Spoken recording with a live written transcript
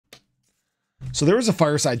So there was a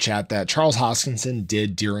fireside chat that Charles Hoskinson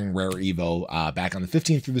did during Rare Evo back on the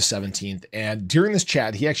 15th through the 17th. And during this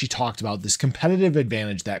chat, he actually talked about this competitive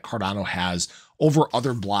advantage that Cardano has over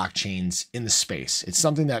other blockchains in the space. It's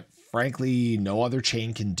something that, frankly, no other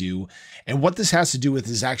chain can do. And what this has to do with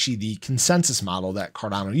is actually the consensus model that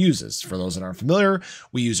Cardano uses. For those that aren't familiar,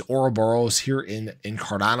 we use Ouroboros here in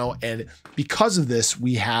Cardano. And because of this,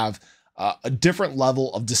 we have a different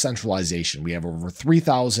level of decentralization. We have over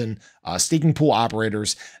 3,000 staking pool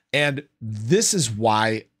operators. And this is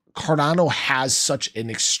why Cardano has such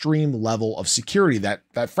an extreme level of security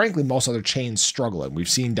that frankly, most other chains struggle in. We've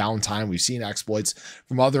seen downtime, we've seen exploits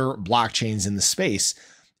from other blockchains in the space.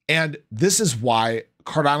 And this is why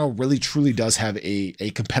Cardano really truly does have a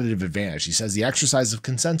competitive advantage. He says the exercise of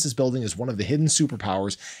consensus building is one of the hidden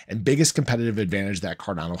superpowers and biggest competitive advantage that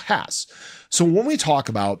Cardano has. So when we talk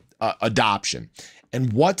about adoption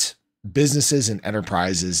and what businesses and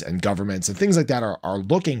enterprises and governments and things like that are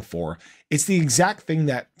looking for, it's the exact thing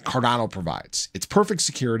that Cardano provides. It's perfect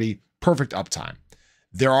security, perfect uptime.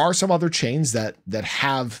 There are some other chains that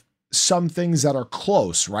have some things that are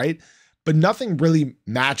close, right? But nothing really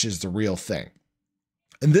matches the real thing.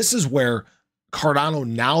 And this is where Cardano,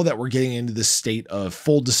 now that we're getting into this state of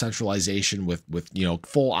full decentralization with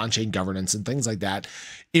full on-chain governance and things like that,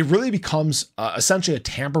 it really becomes essentially a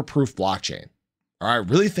tamper-proof blockchain. All right,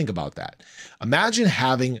 really think about that. Imagine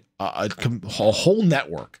having a whole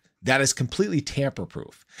network that is completely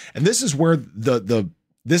tamper-proof. And this is where the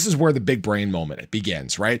big brain moment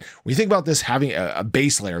begins, right? When you think about this, having a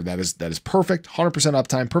base layer that is perfect, 100%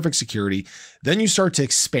 uptime, perfect security, then you start to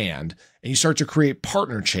expand and you start to create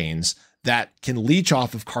partner chains that can leech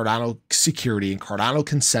off of Cardano security and Cardano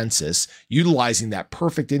consensus, utilizing that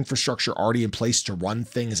perfect infrastructure already in place to run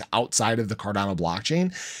things outside of the Cardano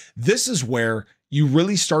blockchain. This is where you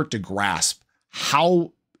really start to grasp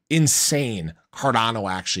how insane Cardano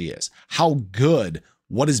actually is, how good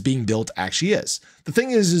what is being built actually is. The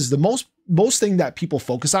thing is the most thing that people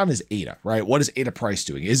focus on is ADA, right? What is ADA price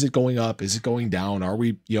doing? Is it going up? Is it going down? Are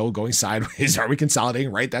we, going sideways? Are we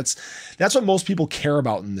consolidating, right? That's what most people care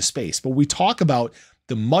about in the space. But we talk about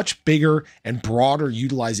the much bigger and broader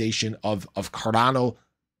utilization of Cardano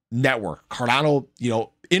network, Cardano,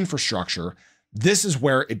 infrastructure. This is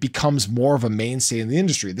where it becomes more of a mainstay in the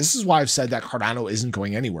industry. This is why I've said that Cardano isn't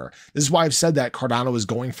going anywhere. This is why I've said that Cardano is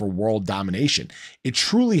going for world domination. It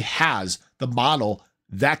truly has the model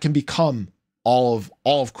that can become all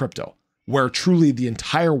of crypto, where truly the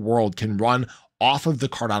entire world can run off of the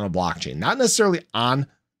Cardano blockchain, not necessarily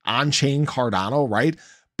on-chain Cardano, right?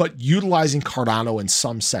 But utilizing Cardano in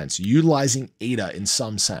some sense, utilizing ADA in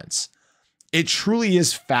some sense. It truly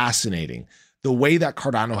is fascinating the way that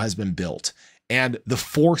Cardano has been built and the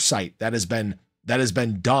foresight that has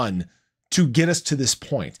been done to get us to this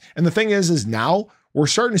point. And the thing is now we're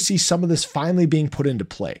starting to see some of this finally being put into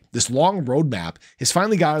play. This long roadmap has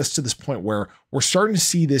finally got us to this point where we're starting to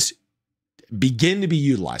see this begin to be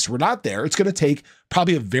utilized. We're not there. It's going to take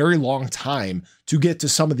probably a very long time to get to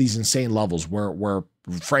some of these insane levels where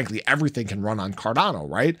frankly, everything can run on Cardano,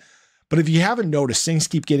 right? But if you haven't noticed, things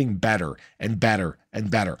keep getting better and better and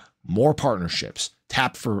better. More partnerships,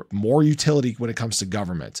 tap for more utility when it comes to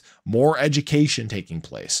government, more education taking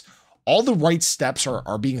place. All the right steps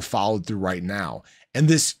are being followed through right now. And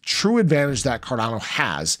this true advantage that Cardano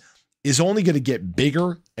has is only going to get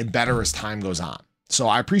bigger and better as time goes on. So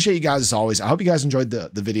I appreciate you guys as always. I hope you guys enjoyed the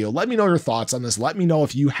video. Let me know your thoughts on this. Let me know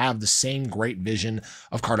if you have the same great vision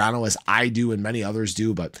of Cardano as I do and many others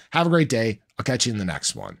do. But have a great day. I'll catch you in the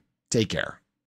next one. Take care.